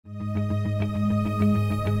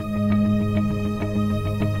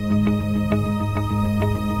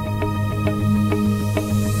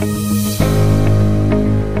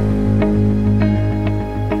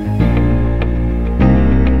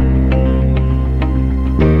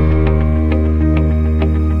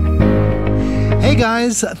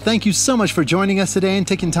guys, thank you so much for joining us today and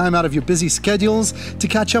taking time out of your busy schedules to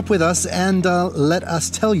catch up with us and let us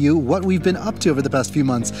tell you what we've been up to over the past few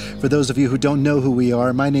months. For those of you who don't know who we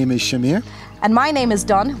are, my name is Shamir. And my name is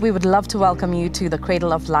Dawn. We would love to welcome you to the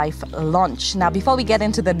Cradle of Life launch. Now, before we get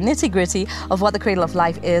into the nitty-gritty of what the Cradle of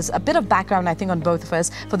Life is, a bit of background, I think, on both of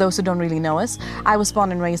us, for those who don't really know us. I was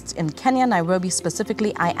born and raised in Kenya, Nairobi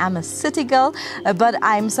specifically. I am a city girl, but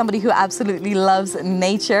I'm somebody who absolutely loves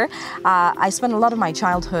nature. I spent a lot of my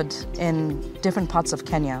childhood in different parts of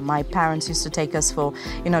Kenya. My parents used to take us for,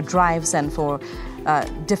 drives and for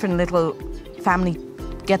different little family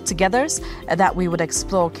get-togethers that we would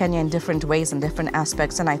explore Kenya in different ways and different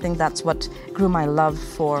aspects, and I think that's what grew my love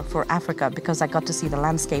for Africa, because I got to see the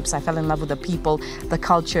landscapes. I fell in love with the people, the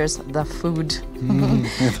cultures, the food.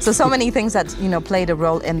 So many things that played a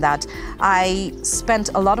role in that. I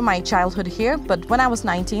spent a lot of my childhood here, but when I was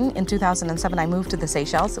 19 in 2007 I moved to the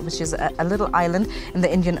Seychelles, which is a little island in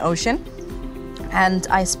the Indian Ocean. And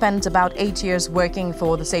I spent about 8 years working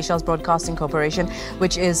for the Seychelles Broadcasting Corporation,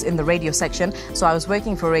 which is in the radio section. So I was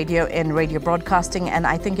working for radio in radio broadcasting, and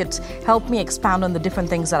I think it helped me expound on the different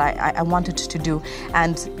things that I wanted to do.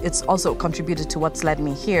 And it's also contributed to what's led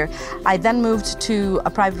me here. I then moved to a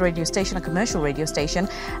private radio station, a commercial radio station.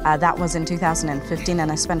 That was in 2015,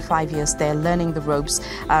 and I spent 5 years there learning the ropes,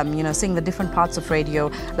 seeing the different parts of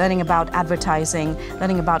radio, learning about advertising,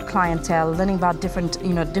 learning about clientele, learning about different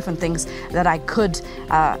things that I could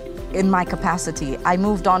in my capacity. I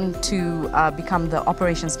moved on to become the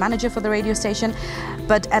operations manager for the radio station,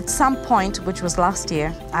 but at some point, which was last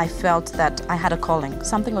year, I felt that I had a calling.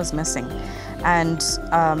 Something was missing, and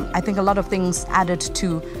I think a lot of things added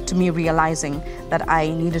to me realizing that I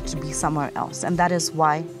needed to be somewhere else, and that is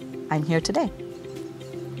why I'm here today.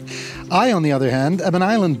 I, on the other hand, am an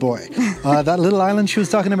island boy. That little island she was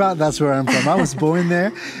talking about, that's where I'm from. I was born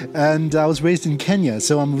there, and I was raised in Kenya,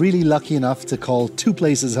 so I'm really lucky enough to call two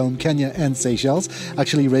places home, Kenya and Seychelles.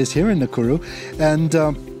 Actually raised here in Nakuru, and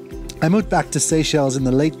I moved back to Seychelles in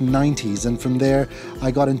the late 90s, and from there I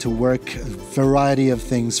got into work, a variety of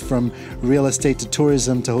things, from real estate to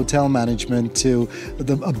tourism to hotel management to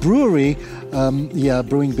a brewery,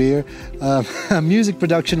 brewing beer, music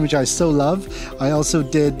production, which I so love. I also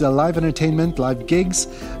did live entertainment, live gigs,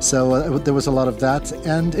 so there was a lot of that.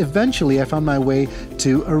 And eventually I found my way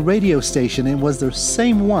to a radio station. It was the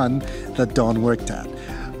same one that Dawn worked at.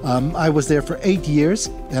 I was there for 8 years,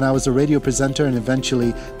 and I was a radio presenter and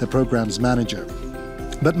eventually the program's manager.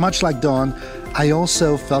 But much like Dawn, I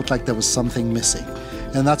also felt like there was something missing.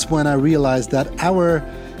 And that's when I realized that our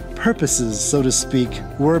purposes, so to speak,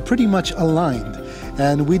 were pretty much aligned.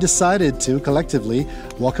 And we decided to collectively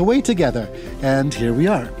walk away together. And here we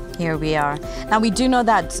are. Here we are. Now, we do know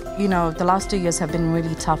that, the last 2 years have been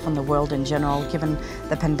really tough on the world in general, given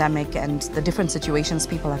the pandemic and the different situations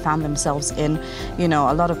people have found themselves in.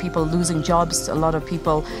 A lot of people losing jobs, a lot of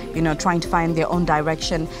people, trying to find their own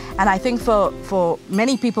direction. And I think for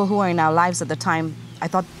many people who were in our lives at the time,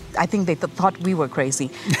 I think they thought we were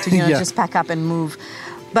crazy to, just pack up and move.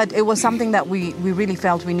 But it was something that we really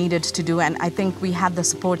felt we needed to do, and I think we had the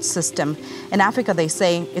support system. In Africa, they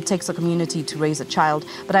say it takes a community to raise a child,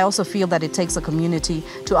 but I also feel that it takes a community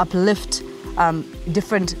to uplift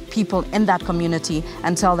different people in that community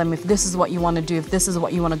and tell them, if this is what you want to do, if this is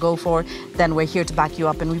what you want to go for, then we're here to back you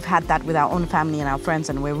up. And we've had that with our own family and our friends,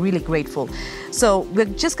 and we're really grateful. So we're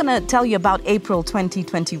just going to tell you about April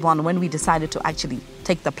 2021, when we decided to actually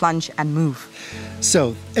take the plunge and move.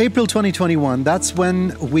 So, April 2021, that's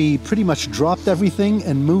when we pretty much dropped everything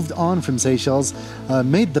and moved on from Seychelles,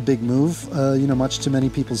 made the big move, much to many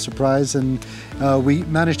people's surprise, and we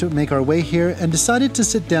managed to make our way here and decided to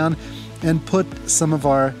sit down and put some of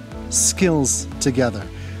our skills together.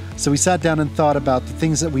 So we sat down and thought about the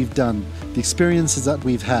things that we've done, the experiences that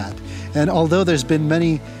we've had, and although there's been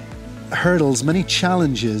many hurdles, many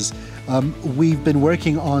challenges, we've been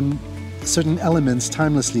working on certain elements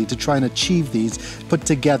timelessly to try and achieve these, put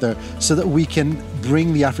together, so that we can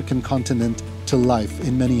bring the African continent to life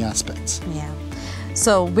in many aspects. Yeah.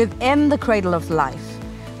 So within the Cradle of Life,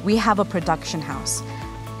 we have a production house.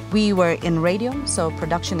 We were in radio, so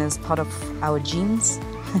production is part of our genes.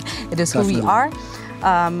 It is Definitely. Who we are.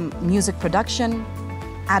 Music production,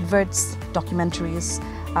 adverts, documentaries,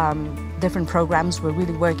 different programs. We're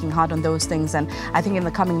really working hard on those things, and I think in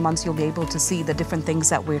the coming months you'll be able to see the different things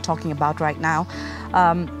that we're talking about right now.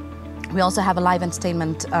 We also have a live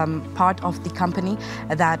entertainment part of the company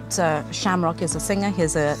that Shamrock is a singer,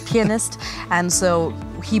 he's a pianist, and so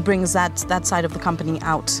he brings that side of the company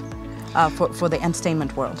out. for the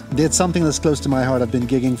entertainment world. It's something that's close to my heart. I've been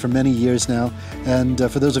gigging for many years now, and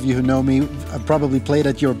for those of you who know me, I've probably played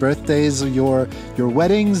at your birthdays, or your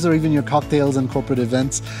weddings, or even your cocktails and corporate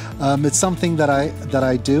events. It's something that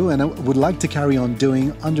I do, and I would like to carry on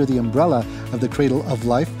doing under the umbrella of the Cradle of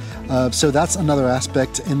Life. So that's another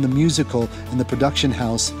aspect in the musical, in the production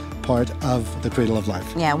house part of the Cradle of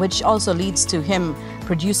Life. Yeah, which also leads to him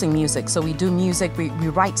producing music. So we do music, we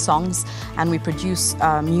write songs, and we produce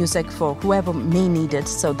music for whoever may need it.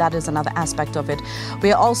 So that is another aspect of it.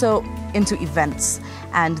 We are also into events,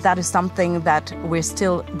 and that is something that we're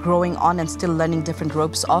still growing on and still learning different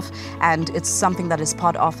ropes of, and it's something that is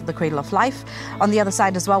part of the Cradle of Life. On the other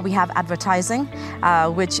side as well, we have advertising,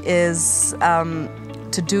 which is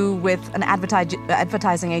to do with an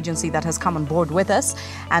advertising agency that has come on board with us,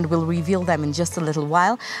 and we'll reveal them in just a little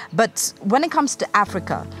while. But when it comes to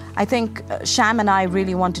Africa, I think Sham and I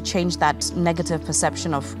really want to change that negative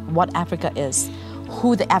perception of what Africa is,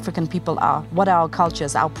 who the African people are, what are our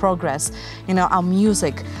cultures, our progress, you know, our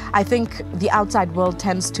music. I think the outside world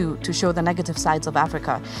tends to show the negative sides of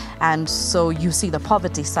Africa. And so you see the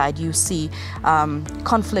poverty side, you see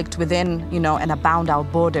conflict within, you know, and abound our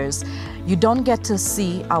borders. You don't get to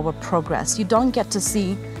see our progress. You don't get to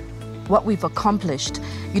see what we've accomplished.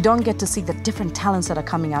 You don't get to see the different talents that are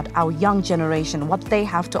coming out, our young generation, what they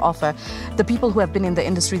have to offer, the people who have been in the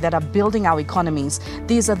industry that are building our economies.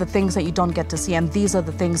 These are the things that you don't get to see, and these are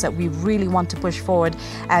the things that we really want to push forward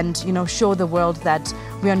and, you know, show the world that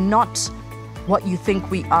we are not what you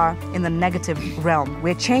think we are in the negative realm.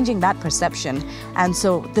 We're changing that perception, and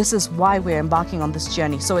so this is why we're embarking on this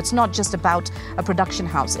journey. So it's not just about a production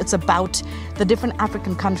house, it's about the different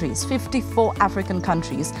African countries, 54 African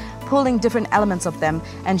countries, pulling different elements of them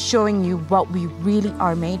and showing you what we really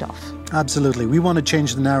are made of. Absolutely. We want to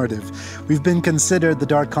change the narrative. We've been considered the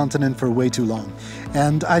dark continent for way too long.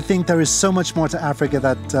 And I think there is so much more to Africa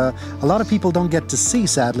that a lot of people don't get to see,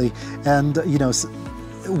 sadly. And, you know,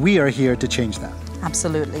 we are here to change that.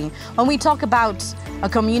 Absolutely. When we talk about a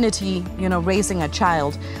community, you know, raising a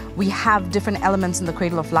child, we have different elements in the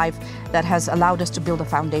Cradle of Life that has allowed us to build a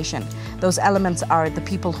foundation. Those elements are the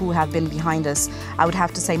people who have been behind us. I would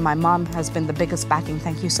have to say my mom has been the biggest backing.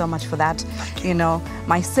 Thank you so much for that. You know,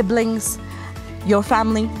 my siblings, your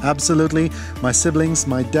family. Absolutely. My siblings,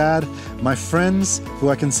 my dad, my friends, who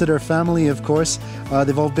I consider family, of course.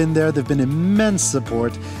 They've all been there. They've been immense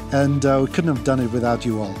support, and we couldn't have done it without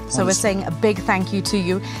you all. Honestly. So we're saying a big thank you to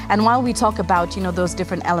you. And while we talk about, you know, those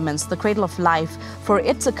different elements, the Cradle of Life, for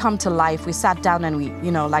it to come to life, we sat down and we, you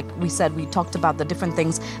know, like we said, we talked about the different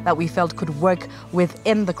things that we felt could work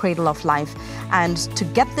within the Cradle of Life. And to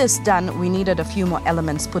get this done, we needed a few more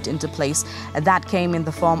elements put into place. That came in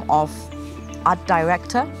the form of art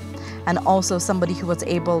director, and also somebody who was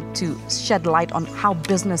able to shed light on how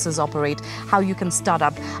businesses operate, how you can start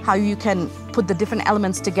up, how you can put the different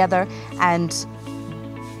elements together and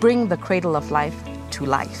bring the Cradle of Life to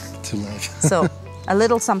life. To life. So, a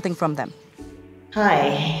little something from them.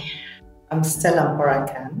 Hi, I'm Stella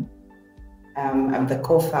Mporakan. I'm the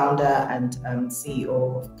co-founder and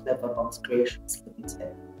CEO of Cleverbox Creations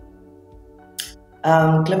Limited.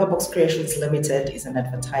 Cleverbox Creations Limited is an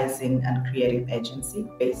advertising and creative agency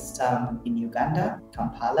based in Uganda,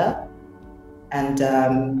 Kampala. And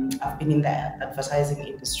I've been in the advertising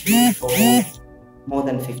industry for more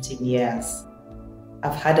than 15 years.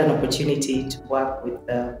 I've had an opportunity to work with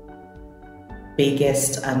the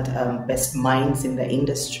biggest and best minds in the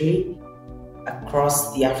industry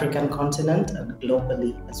across the African continent and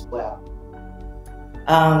globally as well.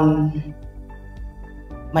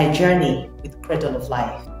 My journey with Cradle of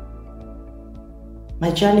Life.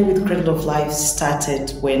 My journey with Cradle of Life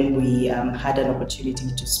started when we had an opportunity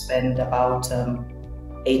to spend about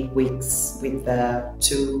 8 weeks with the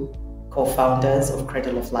two co-founders of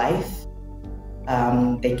Cradle of Life.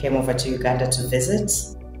 They came over to Uganda to visit,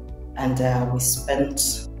 and we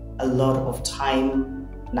spent a lot of time,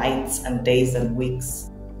 nights and days and weeks,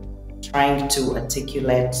 trying to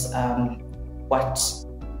articulate what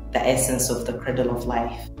the essence of the Cradle of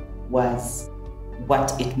Life was,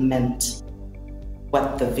 what it meant,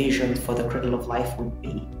 what the vision for the Cradle of Life would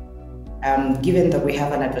be. Given that we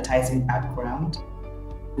have an advertising background,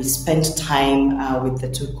 we spent time with the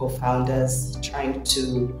two co-founders trying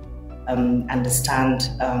to understand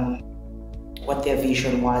what their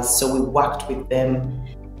vision was. So we worked with them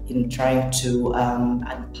in trying to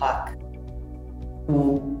unpack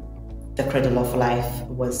who the Cradle of Life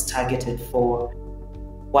was targeted for,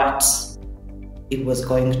 what it was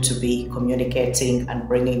going to be communicating and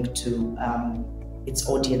bringing to its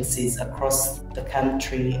audiences across the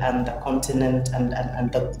country and the continent and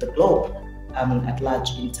the globe. at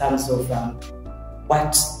large in terms of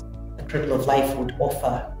what the Cradle of Life would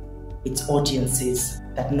offer its audiences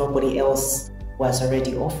that nobody else was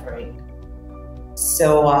already offering.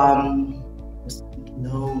 So it was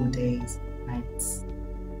long days, nights,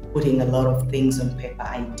 putting a lot of things on paper,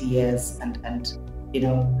 ideas, and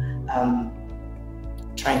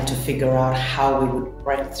trying to figure out how we would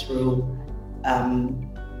break through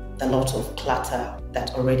the lot of clutter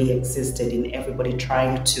that already existed in everybody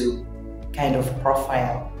trying to kind of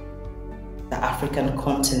profile the African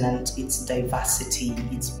continent, its diversity,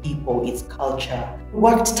 its people, its culture. We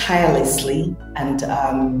worked tirelessly, and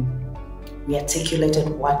we articulated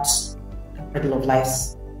what the Cradle of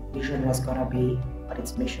Life's vision was going to be, what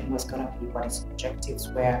its mission was going to be, what its objectives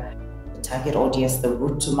were, the target audience, the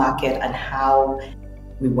route to market, and how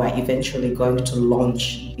we were eventually going to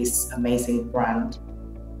launch this amazing brand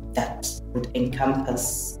that would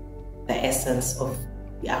encompass the essence of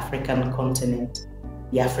the African continent,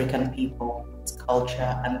 the African people, its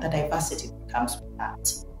culture, and the diversity that comes with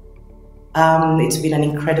that. It's been an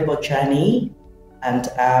incredible journey, and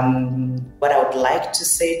what I would like to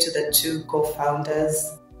say to the two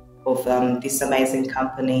co-founders of this amazing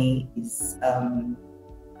company is the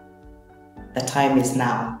time is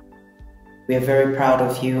now. We are very proud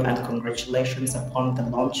of you, and congratulations upon the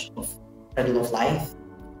launch of Cradle of Life.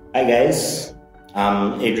 Hi guys,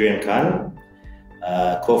 I'm Adrian Khan,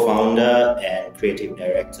 co-founder and creative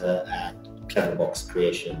director at Cleverbox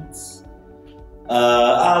Creations.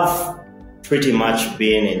 I've pretty much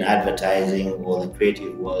been in advertising or the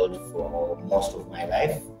creative world for most of my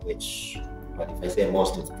life, which, well, if I say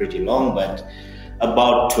most, it's pretty long, but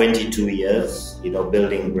about 22 years,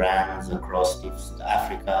 building brands across East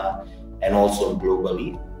Africa and also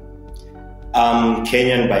globally. I'm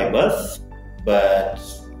Kenyan by birth, but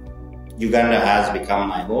Uganda has become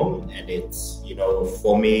my home, and it's,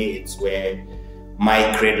 for me, it's where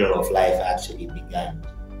my Cradle of Life actually began.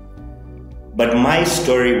 But my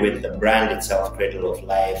story with the brand itself, Cradle of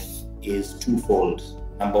Life, is twofold.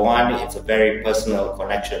 Number one, it's a very personal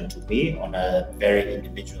connection to me on a very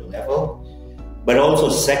individual level. But also,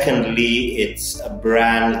 secondly, it's a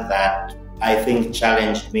brand that I think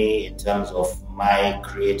challenged me in terms of my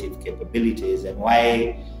creative capabilities. And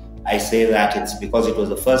why I say that, it's because it was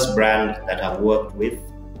the first brand that I've worked with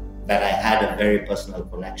that I had a very personal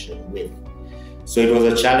connection with. So it was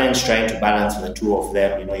a challenge trying to balance the two of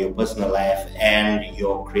them, your personal life and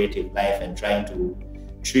your creative life, and trying to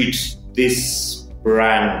treat this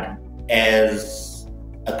brand as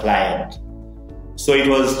a client. So it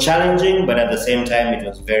was challenging, but at the same time, it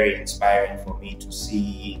was very inspiring for me to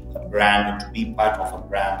see a brand, to be part of a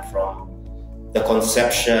brand from the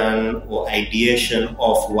conception or ideation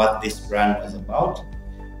of what this brand was about,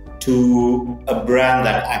 to a brand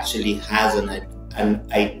that actually has an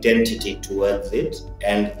identity towards it,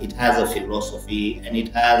 and it has a philosophy, and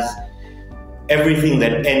it has everything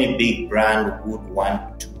that any big brand would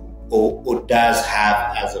want to or does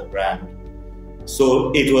have as a brand.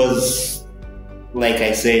 So it was, like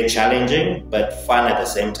I say, challenging, but fun at the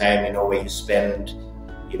same time, where you spend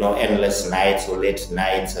endless nights or late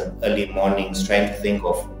nights and early mornings trying to think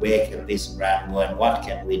of where can this brand go and what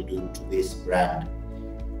can we do to this brand.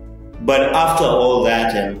 But after all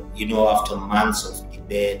that, and after months of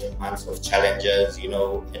debate, months of challenges,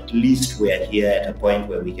 at least we're here at a point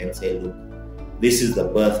where we can say, look, this is the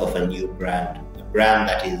birth of a new brand, a brand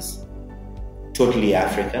that is totally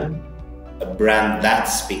African, a brand that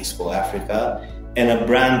speaks for Africa, and a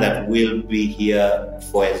brand that will be here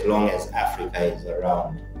for as long as Africa is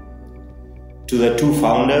around. To the two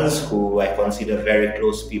founders, who I consider very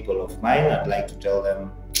close people of mine, I'd like to tell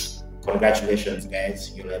them, congratulations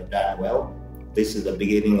guys, you have done well. This is the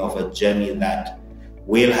beginning of a journey that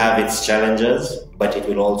will have its challenges, but it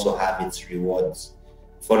will also have its rewards.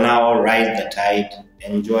 For now, ride the tide,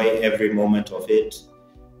 enjoy every moment of it,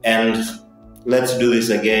 and let's do this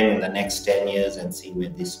again in the next 10 years and see where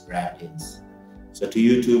this brand is. So to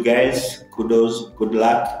you two guys, kudos, good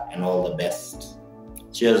luck, and all the best.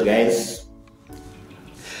 Cheers, guys.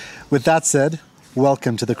 With that said,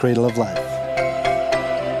 welcome to the Cradle of Life.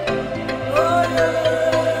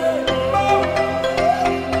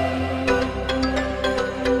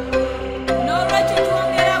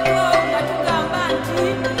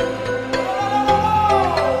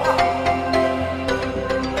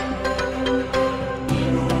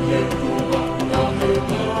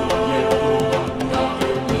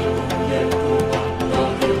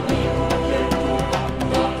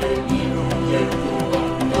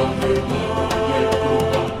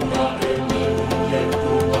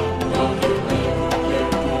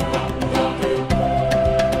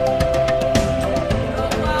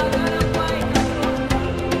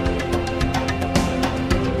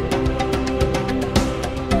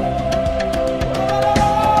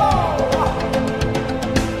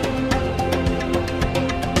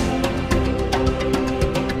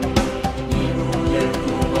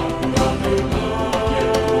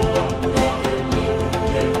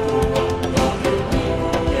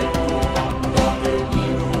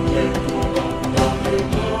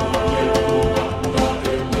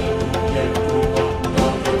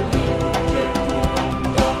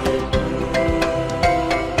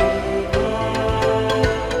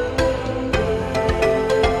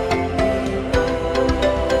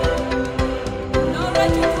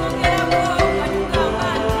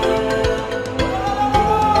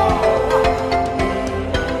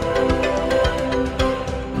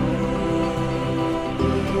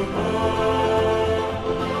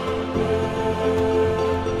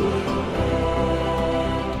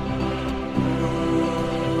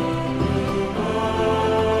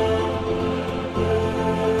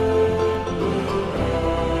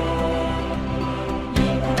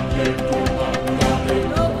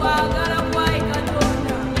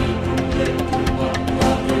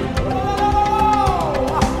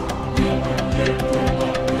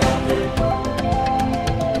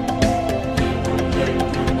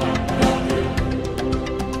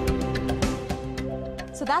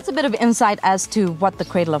 that's a bit of insight as to what the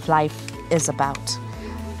Cradle of Life is about.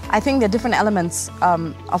 I think there are different elements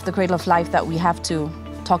of the Cradle of Life that we have to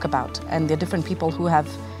talk about, and there are different people who have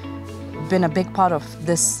been a big part of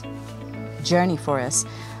this journey for us.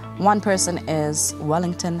 One person is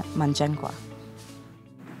Wellington Manjengwa.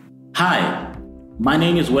 Hi, my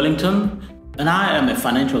name is Wellington, and I am a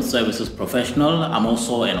financial services professional. I'm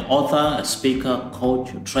also an author, a speaker, coach,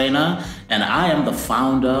 trainer, and I am the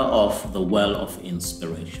founder of the Well of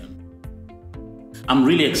Inspiration. I'm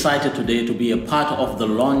really excited today to be a part of the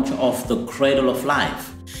launch of the Cradle of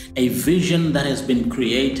Life, a vision that has been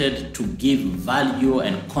created to give value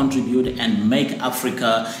and contribute and make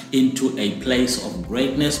Africa into a place of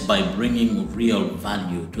greatness by bringing real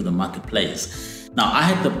value to the marketplace. Now, I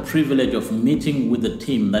had the privilege of meeting with the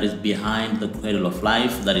team that is behind the Cradle of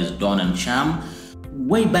Life, that is Don and Sham,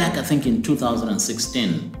 way back, I think, in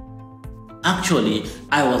 2016. Actually,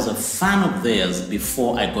 I was a fan of theirs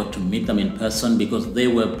before I got to meet them in person, because they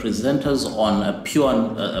were presenters on a Pure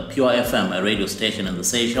FM, a radio station in the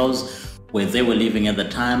Seychelles, where they were living at the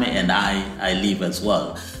time, and I live as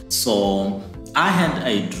well. So I had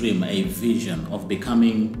a dream, a vision of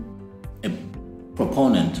becoming a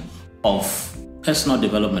proponent of personal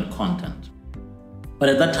development content. But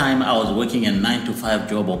at that time, I was working a 9-to-5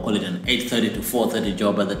 job, or call it an 8:30 to 4:30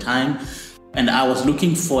 job at the time. And I was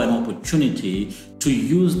looking for an opportunity to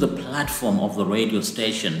use the platform of the radio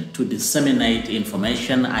station to disseminate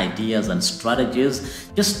information, ideas, and strategies,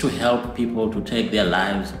 just to help people to take their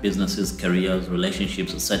lives, businesses, careers,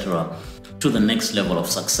 relationships, etc., to the next level of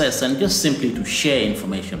success, and just simply to share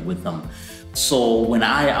information with them. So when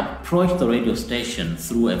I approached the radio station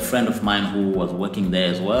through a friend of mine who was working there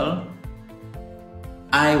as well,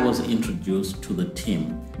 I was introduced to the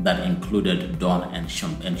team that included Don and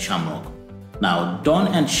Shamrock. Now, Don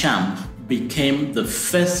and Sham became the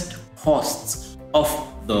first hosts of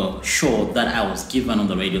the show that I was given on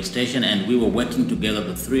the radio station, and we were working together,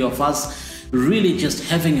 the three of us, really just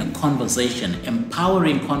having a conversation,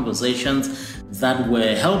 empowering conversations that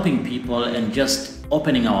were helping people and just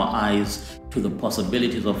opening our eyes to the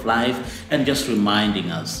possibilities of life, and just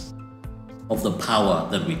reminding us of the power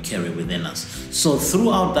that we carry within us. So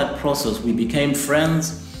throughout that process, we became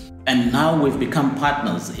friends. And now we've become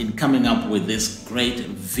partners in coming up with this great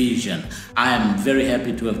vision. I am very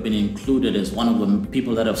happy to have been included as one of the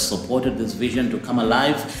people that have supported this vision to come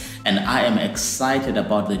alive. And I am excited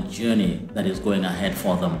about the journey that is going ahead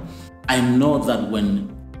for them. I know that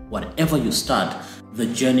whatever you start, the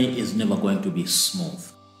journey is never going to be smooth.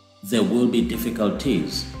 There will be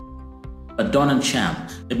difficulties. But Don and Sham,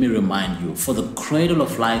 let me remind you, for the Cradle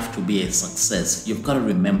of Life to be a success, you've got to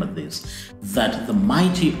remember this, that the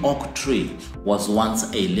mighty oak tree was once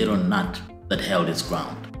a little nut that held its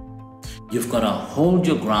ground. You've got to hold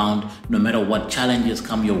your ground no matter what challenges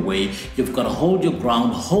come your way. You've got to hold your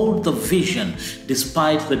ground, hold the vision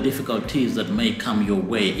despite the difficulties that may come your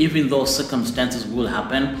way. Even though circumstances will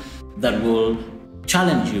happen that will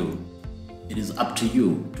challenge you, it is up to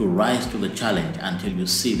you to rise to the challenge until you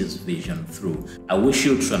see this vision through. I wish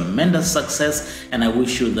you tremendous success, and I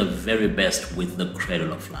wish you the very best with the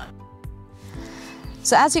Cradle of Life.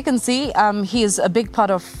 So as you can see, he is a big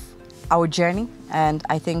part of our journey, and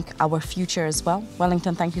I think our future as well.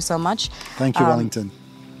 Wellington, thank you so much. Thank you, Wellington.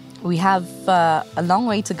 We have a long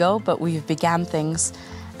way to go, but we've began things.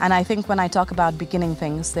 And I think when I talk about beginning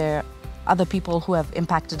things, there are other people who have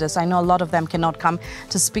impacted us. I know a lot of them cannot come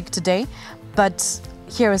to speak today, but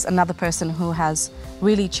here is another person who has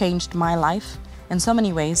really changed my life in so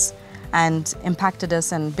many ways and impacted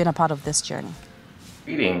us and been a part of this journey.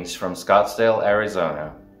 Greetings from Scottsdale,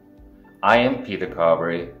 Arizona. I am Peter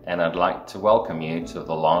Carberry, and I'd like to welcome you to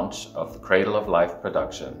the launch of the Cradle of Life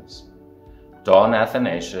Productions. Dawn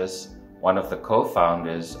Athanasius, one of the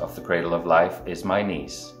co-founders of the Cradle of Life, is my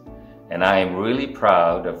niece, and I am really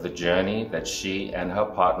proud of the journey that she and her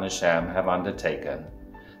partner Sham have undertaken,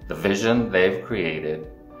 the vision they've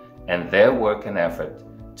created, and their work and effort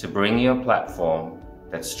to bring you a platform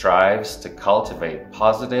that strives to cultivate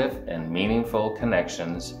positive and meaningful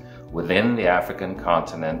connections within the African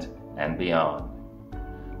continent and beyond.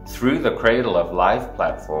 Through the Cradle of Life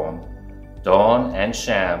platform, Dawn and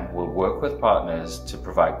Sham will work with partners to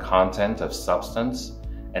provide content of substance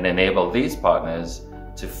and enable these partners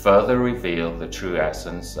to further reveal the true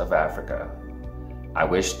essence of Africa. I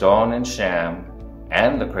wish Dawn and Sham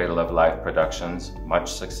and the Cradle of Life Productions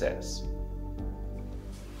much success.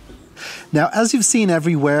 Now, as you've seen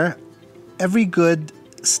everywhere, every good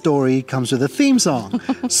story comes with a theme song.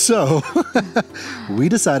 So we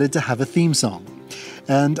decided to have a theme song.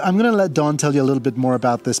 And I'm going to let Dawn tell you a little bit more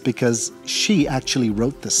about this because she actually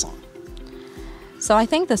wrote this song. So I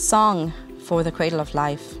think the song for the Cradle of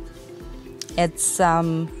Life, it's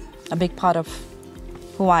a big part of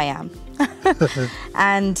who I am.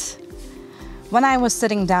 And when I was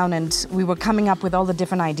sitting down and we were coming up with all the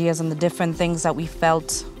different ideas and the different things that we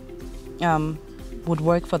felt would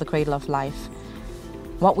work for the Cradle of Life,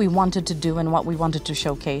 what we wanted to do and what we wanted to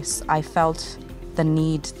showcase, I felt the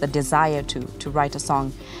need, the desire to write a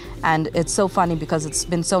song. And it's so funny because it's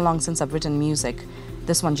been so long since I've written music.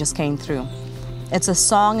 This one just came through. It's a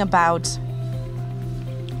song about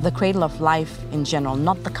the Cradle of Life in general,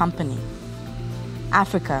 not the company.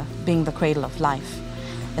 Africa being the Cradle of Life.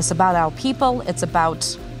 It's about our people, it's about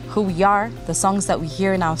who we are, the songs that we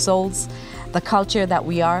hear in our souls, the culture that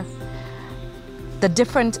we are, the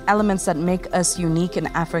different elements that make us unique in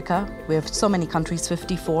Africa. We have so many countries,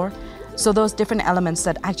 54. So those different elements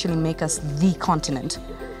that actually make us the continent.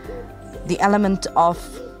 The element of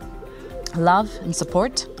love and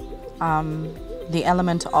support, the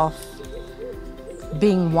element of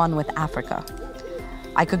being one with Africa.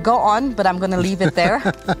 I could go on, but I'm going to leave it there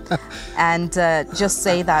and just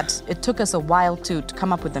say that it took us a while to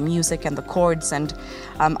come up with the music and the chords, and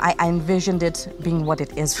I envisioned it being what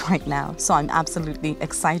it is right now. So I'm absolutely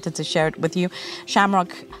excited to share it with you.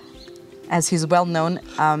 Shamrock, as he's well known,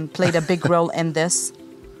 played a big role in this.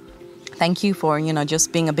 Thank you for,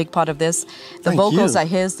 just being a big part of this. The vocals are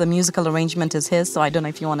his, the musical arrangement is his, so I don't know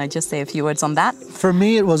if you want to just say a few words on that. For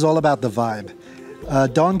me, it was all about the vibe.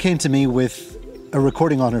 Dawn came to me with a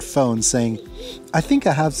recording on her phone saying, I think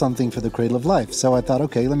I have something for the Cradle of Life. So I thought,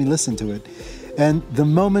 okay, let me listen to it. And the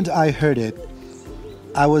moment I heard it,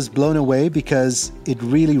 I was blown away because it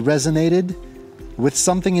really resonated with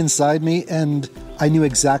something inside me, and I knew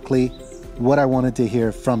exactly what I wanted to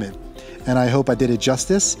hear from it. And I hope I did it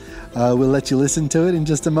justice. We'll let you listen to it in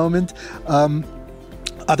just a moment.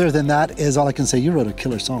 Other than that is all I can say. You wrote a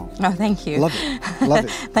killer song. Oh, thank you. Love it. Love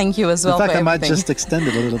it. Thank you as well. In fact, for I might everything. just extend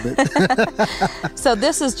it a little bit. So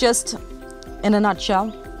this is just, in a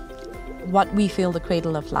nutshell, what we feel the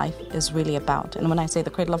Cradle of Life is really about. And when I say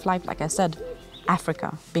the Cradle of Life, like I said,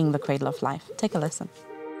 Africa being the Cradle of Life. Take a listen.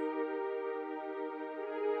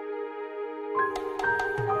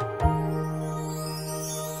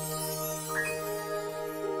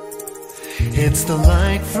 It's the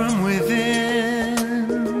light from within,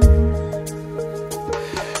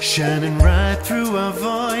 shining right through our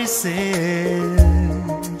voices,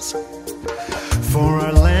 for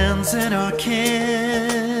our lands and our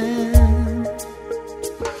kin.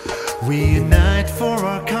 We unite for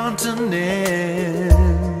our continent.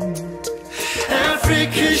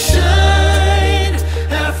 Africa shine,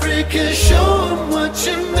 Africa show 'em what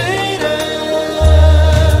you're made of.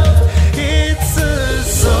 It's a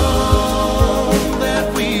song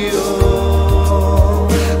that we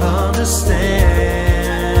all understand.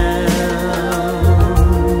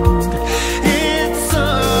 It's a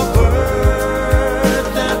word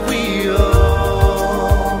that we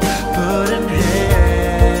all put in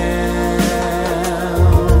hand.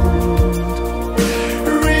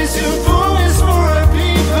 Raise your voice for our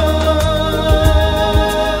people.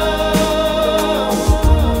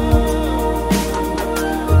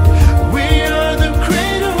 We are the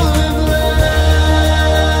Cradle of Life.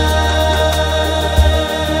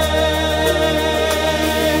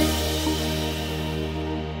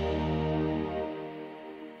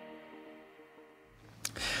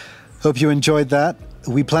 Hope you enjoyed that.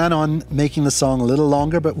 We plan on making the song a little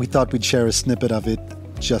longer, but we thought we'd share a snippet of it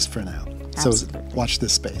just for now. Absolutely. So watch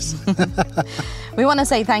this space. We want to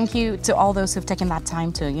say thank you to all those who've taken that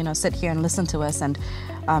time to, sit here and listen to us and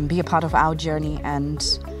be a part of our journey. And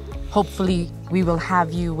hopefully we will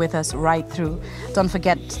have you with us right through. Don't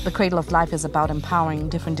forget, the Cradle of Life is about empowering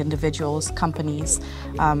different individuals, companies,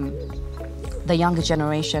 the younger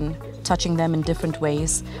generation, touching them in different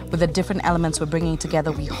ways with the different elements we're bringing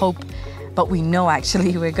together. We hope, but we know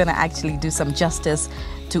actually we're going to actually do some justice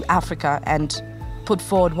to Africa and put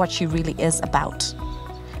forward what she really is about.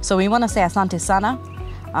 So we want to say asante sana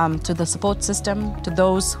to the support system, to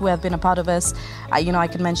those who have been a part of us. I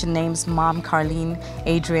can mention names: Mom, Carlene,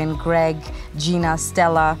 Adrian, Greg, Gina,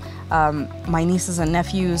 Stella, my nieces and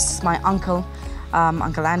nephews, my uncle,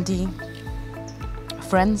 Uncle Andy,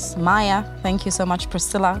 friends, Maya, thank you so much.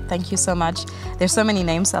 Priscilla, thank you so much. There's so many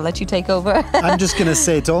names, I'll let you take over. I'm just going to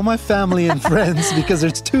say to all my family and friends, because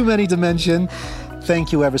there's too many to mention,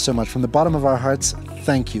 thank you ever so much. From the bottom of our hearts,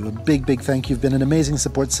 thank you. A big, big thank you. You've been an amazing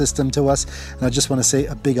support system to us. And I just want to say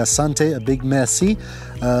a big asante, a big merci.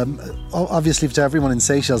 Obviously to everyone in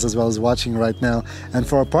Seychelles as well as watching right now. And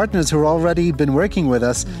for our partners who have already been working with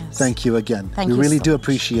us, Yes. thank you again. Thank we you really so do much.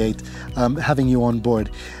 appreciate having you on board.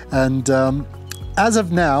 And as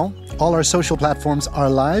of now, All our social platforms are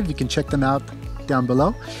live. You can check them out down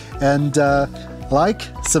below. And like,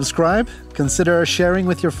 subscribe, consider sharing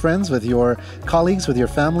with your friends, with your colleagues, with your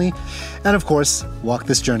family, and of course, walk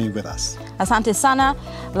this journey with us. Asante Sana,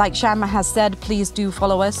 like Sharma has said, please do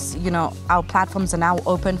follow us. You know, our platforms are now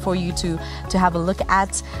open for you to have a look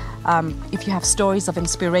at. If you have stories of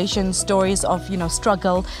inspiration, stories of, you know,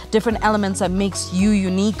 struggle, different elements that makes you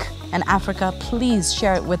unique in Africa, please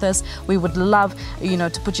share it with us. We would love, you know,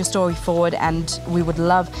 to put your story forward, and we would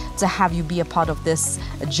love to have you be a part of this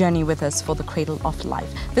journey with us for the Cradle of Life.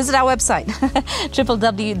 Visit our website,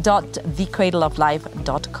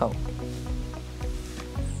 www.thecradleoflife.co.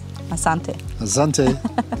 Asante. Asante.